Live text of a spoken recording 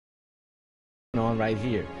on right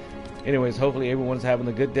here. Anyways, hopefully everyone's having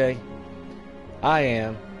a good day. I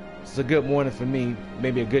am. It's a good morning for me,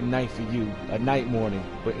 maybe a good night for you, a night morning.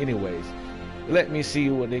 But anyways, let me see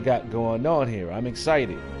what they got going on here. I'm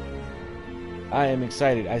excited. I am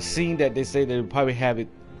excited. I seen that they say they'll probably have it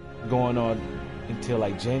going on until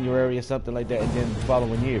like January or something like that, and then the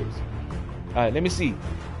following years. Alright, let me see.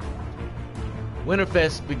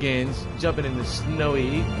 Winterfest begins, jumping in the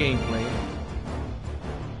snowy gameplay.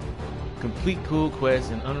 Complete cool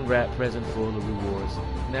quests and unwrap present full of rewards.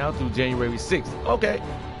 Now through January 6th. Okay,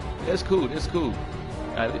 that's cool, that's cool.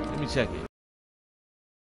 Alright, let me check it.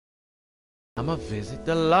 I'ma visit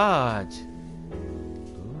the lodge.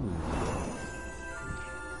 Ooh.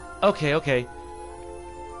 Okay.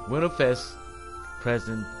 Winterfest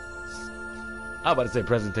presents. I'm about to say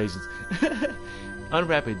presentations.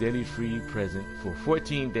 Unwrap a daily free present for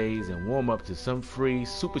 14 days and warm up to some free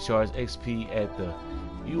supercharged XP at the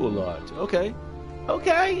Yule Lodge. Okay.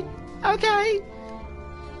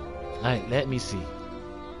 Alright, let me see.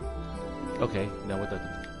 Okay, now what do I do?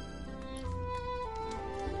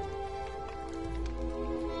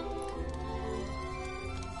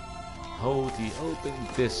 Hold the open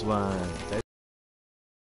this one.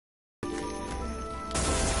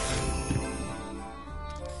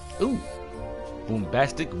 Ooh.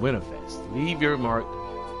 Boombastic Winterfest. Leave your mark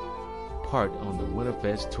part on the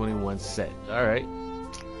Winterfest 21 set. Alright.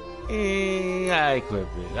 I equip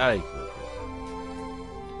it.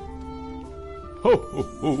 Ho ho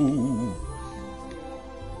ho.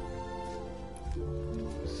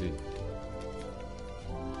 Let's see.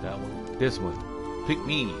 That one. This one. Pick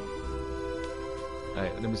me.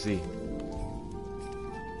 Alright, let me see.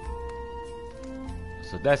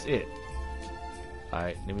 So that's it.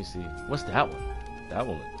 Alright, let me see. What's that one? That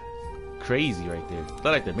one look crazy right there. Look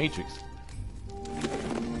like the Matrix.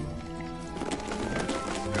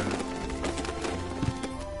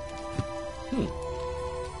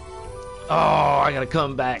 Oh, I gotta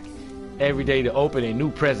come back every day to open a new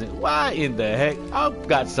present. Why in the heck? I've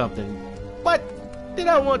got something. What? Did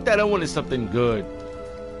I want that? I wanted something good.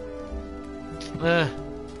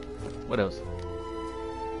 What else?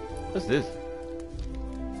 What's this?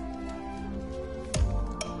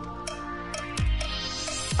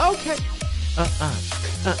 Okay.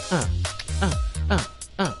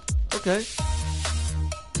 Okay.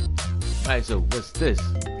 Alright, so what's this?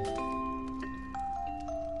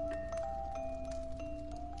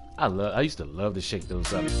 I used to love to shake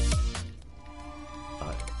those up.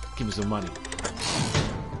 Alright, give me some money.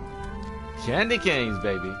 Candy canes,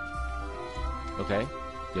 baby. Okay.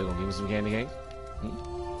 You're gonna give me some candy canes?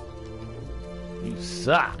 You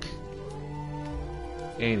suck.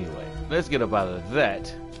 Anyway, let's get up out of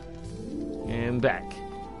that. And back.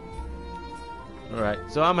 Alright,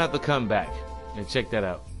 so I'm gonna have to come back and check that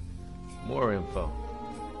out. More info.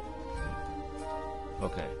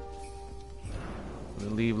 Okay. I'm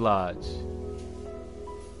gonna leave Lodge.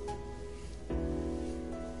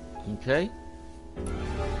 Okay.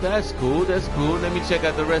 That's cool, that's cool. Let me check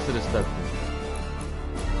out the rest of the stuff.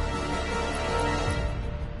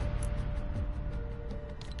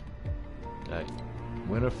 Alright.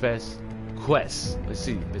 Winterfest quests. Let's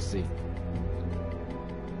see.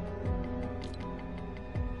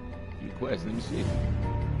 Quest, let me see.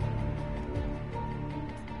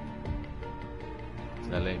 It's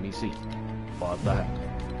not letting me see.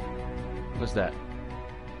 What's that?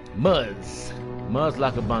 Muzz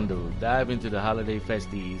like a bundle. Dive into the holiday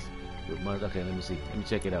festivities with Muzz. Okay, let me see. Let me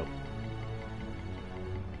check it out.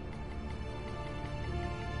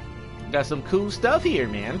 Got some cool stuff here,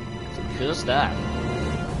 man. Some cool stuff.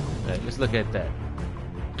 Alright, let's look at that.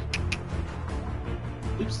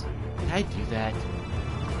 Oops. Did I do that?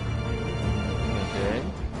 Okay.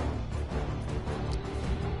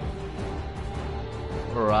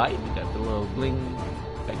 Alright, we got the little bling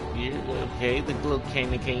back here. Okay, the little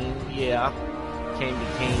candy cane. Yeah. Candy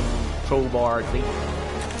cane crowbar thing.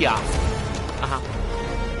 Yeah.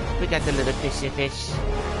 We got the little fishy fish.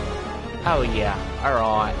 Oh yeah.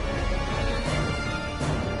 Alright.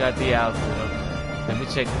 Got the outfit. Let me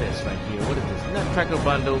check this right here. What is this? Nutcracker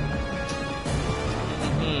bundle.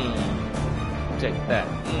 Check that.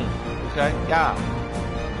 Okay, yeah.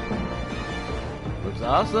 Looks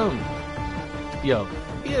awesome. Yo,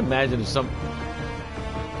 can you imagine if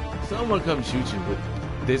someone comes shoot you with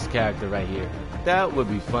this character right here? That would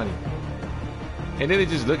be funny. And then they're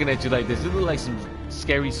just looking at you like this. It looks like some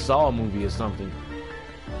scary Saw movie or something.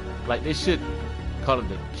 Like they should call it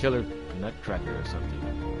the Killer Nutcracker or something.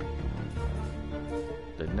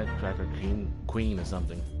 The Nutcracker Queen or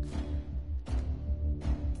something.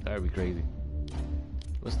 That would be crazy.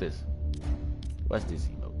 What's this? What's this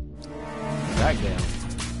emote? back down.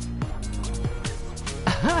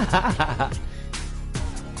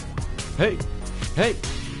 Hey, hey,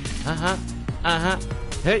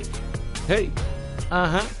 hey, hey,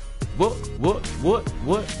 what,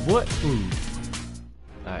 ooh.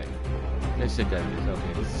 Alright, let's check out this.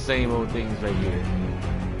 Okay, this is the same old things right here.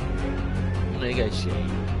 They got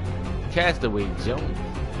Shane. Castaway Jones.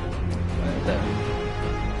 What the?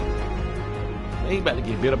 He about to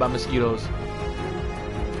get bit up by mosquitoes.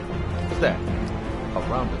 What's that?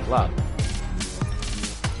 Around the clock.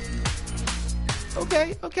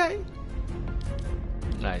 Okay, okay.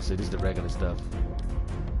 Alright, so this is the regular stuff.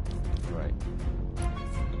 Right.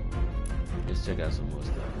 Let's check out some more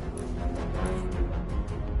stuff.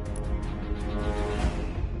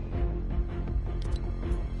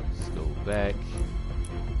 Let's go back.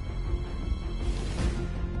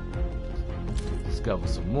 Discover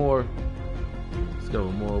some more.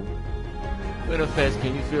 Discover more. Winterfest,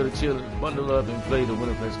 can you feel the chill? Bundle up and play the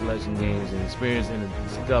Winterfest collection games and experience in the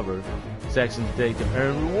Discover section today to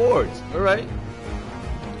earn rewards. Alright.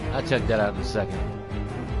 I'll check that out in a second.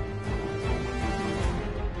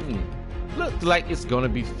 Looks like it's gonna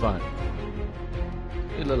be fun.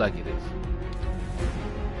 It looks like it is.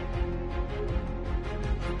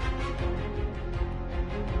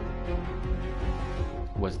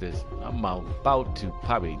 What's this? I'm about to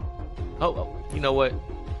probably... Oh, you know what?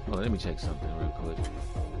 Hold on, let me check something real quick.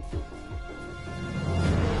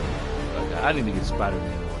 Okay, I need to get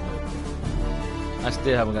Spider-Man. I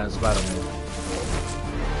still haven't gotten Spider-Man.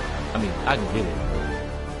 I mean, I can get it.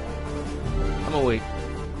 I'm gonna wait.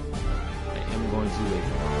 I'm going to wait.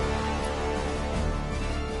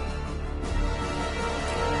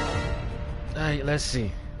 Alright, let's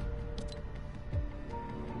see.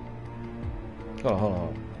 Hold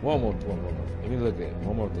on. One more. Let me look at it.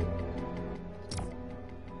 One more thing.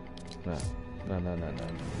 No.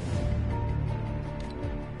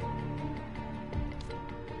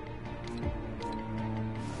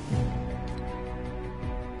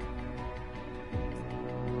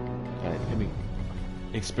 Alright, let me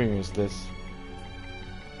experience this.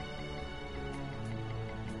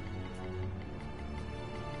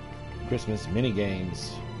 Christmas mini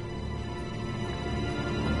games.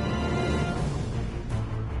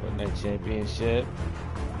 Fortnite Championship.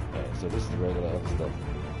 Alright, so this is the regular other stuff.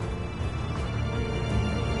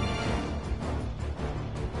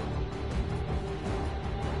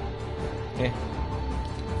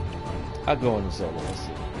 I'll go on the solo.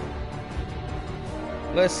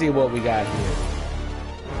 Let's see what we got here.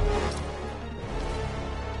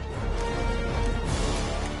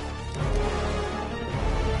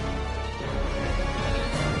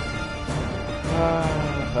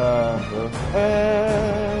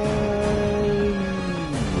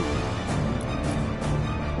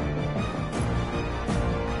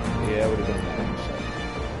 Yeah, I would have done that.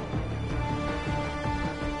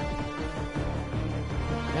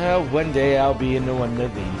 One day I'll be into one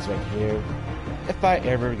of these right here, if I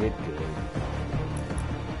ever get good,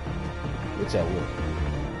 which I will.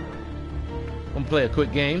 I'm gonna play a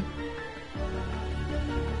quick game,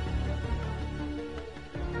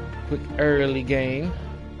 quick early game.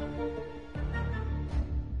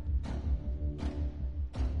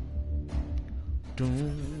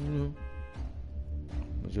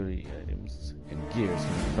 Majority items and gears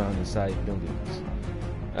can be found inside buildings.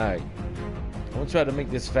 Alright. I'm gonna try to make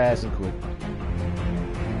this fast and quick.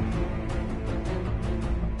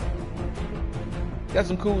 Got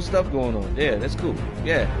some cool stuff going on. Yeah, that's cool.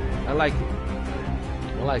 Yeah, I like it.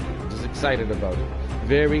 I like it. Just excited about it.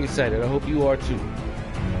 Very excited. I hope you are too.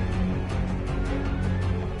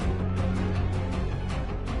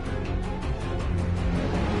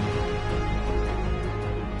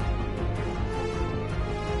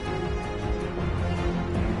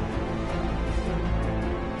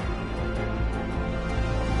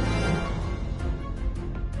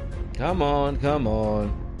 Come on, come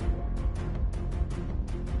on.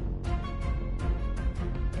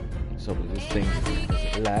 So this thing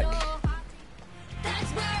doesn't lack. That's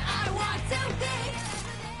where I want to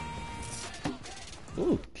be.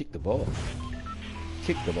 Ooh, kick the ball.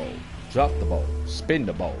 Kick the ball. Drop the ball. Spin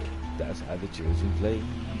the ball. That's how the children play.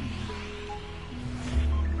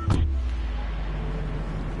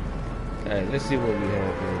 Alright, let's see what we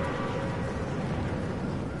have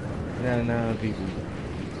here. Now, people.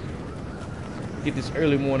 Get this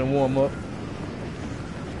early morning warm up.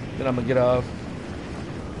 Then I'm gonna get off.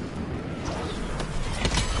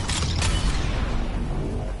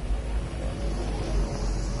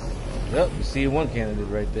 Yep, you see one candidate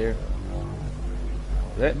right there.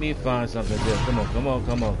 Let me find something there. Come on.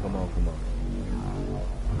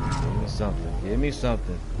 Let me something. Give me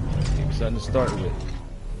something. Give me something to start with.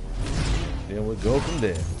 Then we'll go from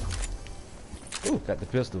there. Ooh, got the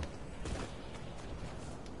pistol.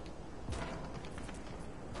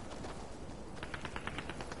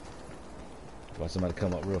 Watch somebody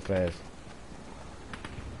come up real fast.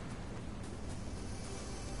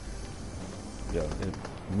 Yo, it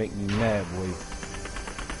make me mad, boy.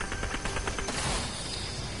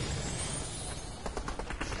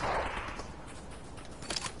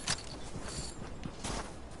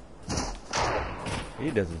 He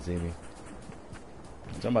doesn't see me.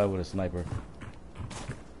 Somebody with a sniper.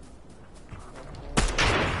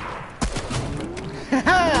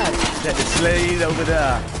 That the slaves over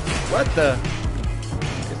there. What the?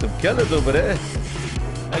 There's some killers over there.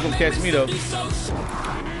 Not gonna catch me though.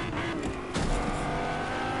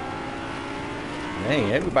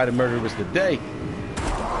 Dang, everybody murderous today.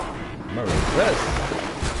 Murderous.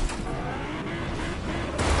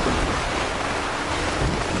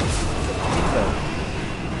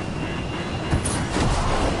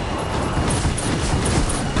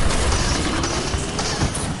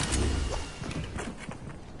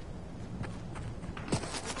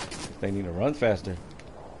 They need to run faster.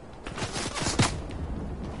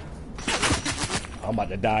 I'm about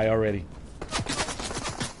to die already.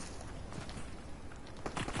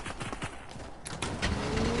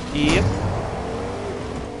 Yep.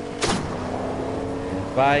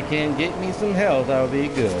 If I can get me some health, I'll be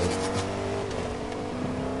good.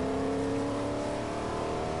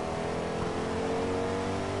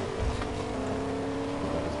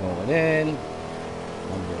 Everybody's going in.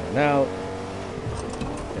 I'm going out.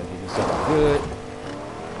 Gotta get you something good.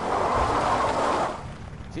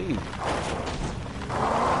 Jeez.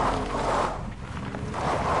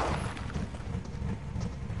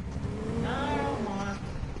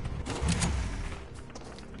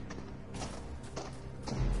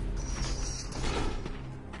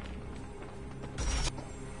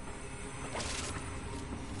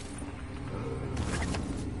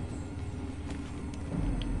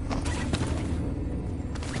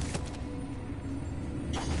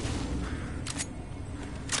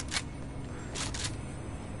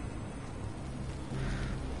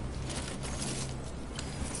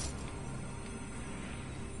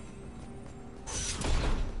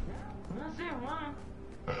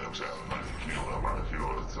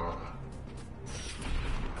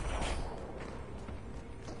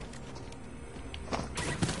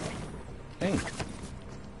 Dang.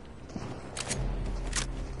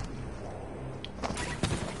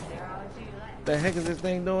 What the heck is this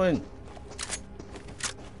thing doing?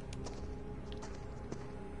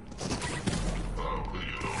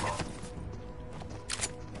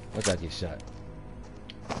 Watch out, get shot.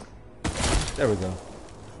 There we go.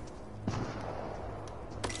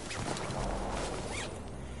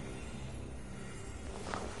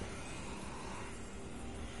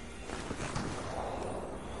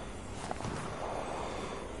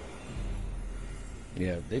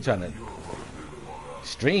 Yeah, they trying to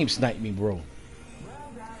stream snipe me, bro.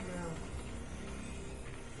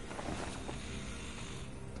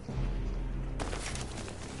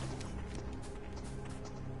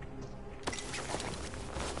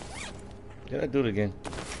 Did I do it again?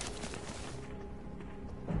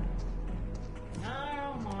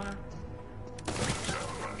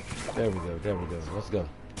 There we go, there we go. Let's go.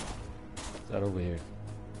 It's not over here.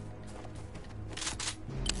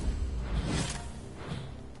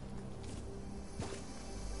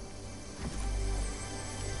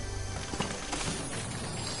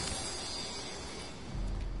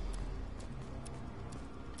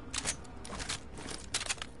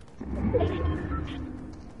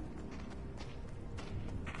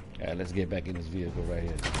 Alright, let's get back in this vehicle right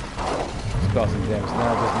here. Let's cause some damage.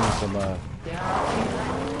 Now I just need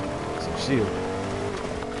some shield.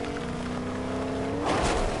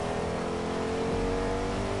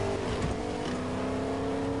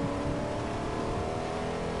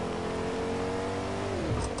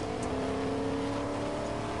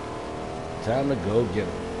 Time to go get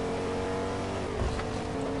him.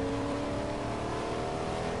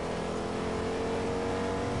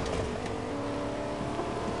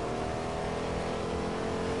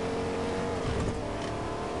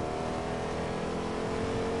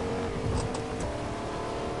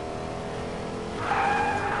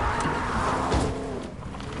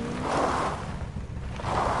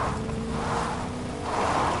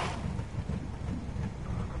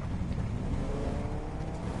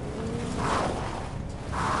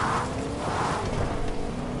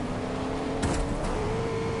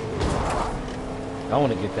 I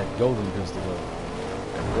want to get that golden pistol though.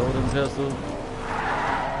 That golden pistol.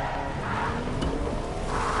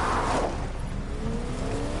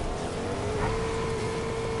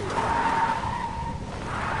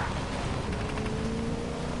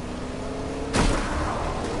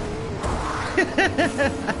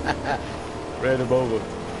 Ran him over.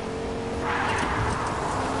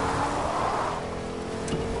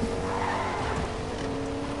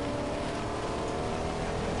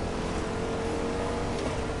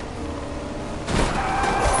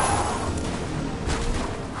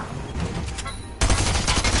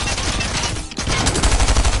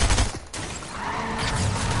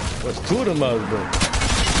 What's two of them husbands?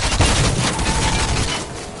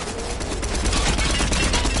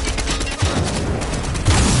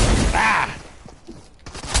 Ah!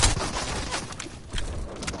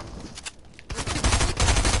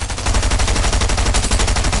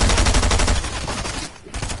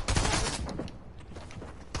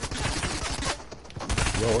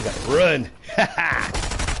 Yo, I gotta run.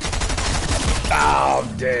 Oh,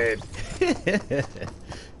 I'm dead.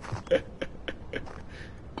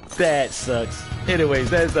 That sucks. Anyways,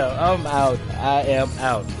 that's out. I'm out. I am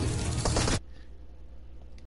out.